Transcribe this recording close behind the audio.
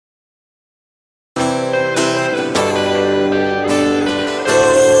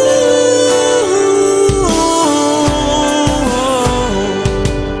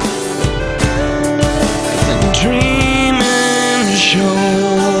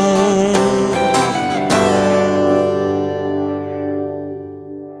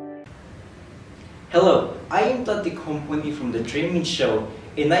Company from the Dreaming Show,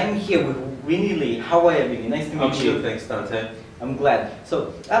 and I'm here with Vinny Ly. How are you, Vinny? Nice to meet you. I'm good, thanks, Dante. I'm glad.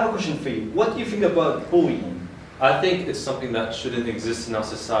 So, I have a question for you. What do you think about bullying? I think it's something that shouldn't exist in our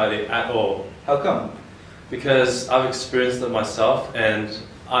society at all. How come? Because I've experienced it myself, and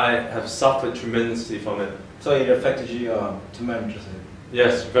I have suffered tremendously from it. So it affected you tremendously?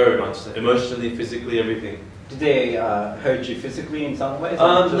 Yes, very much. Emotionally, physically, everything. Did they hurt you physically in some ways?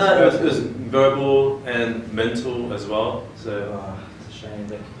 No, it was verbal and mental as well. So it's a shame.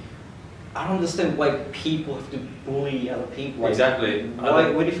 Like, I don't understand why people have to bully other people. Like, exactly.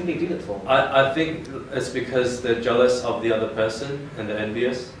 Why do you think they do that for? I think it's because they're jealous of the other person and they're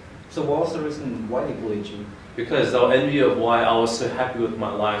envious. So what was the reason why they bullied you? Because they were envious of why I was so happy with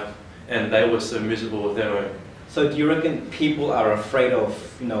my life and they were so miserable with their own. So do you reckon people are afraid of,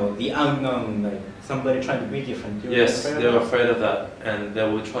 the unknown, like somebody trying to be different? Yes, they're afraid of that, and they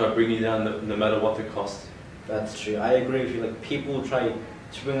will try to bring you down no matter what the cost. That's true. I agree with you. Like, people try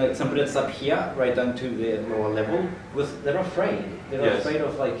to bring like somebody that's up here right down to the lower level because they're afraid. They're afraid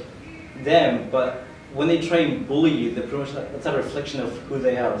of like them, but when they try and bully you, they're pretty much like, that's a reflection of who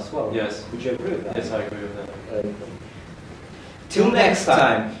they are as well. Yes. Would you agree with that? Yes, I agree with that. Till next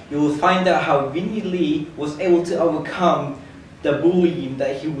time, you will find out how Vinny Ly was able to overcome the bullying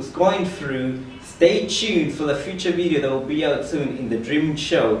that he was going through. Stay tuned for the future video that will be out soon in the Dreaming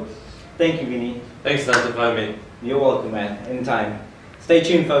Show. Thank you, Vinny. Thanks, Dante, for having me. You're welcome, man. Anytime. Stay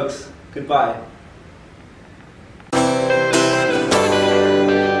tuned, folks. Goodbye.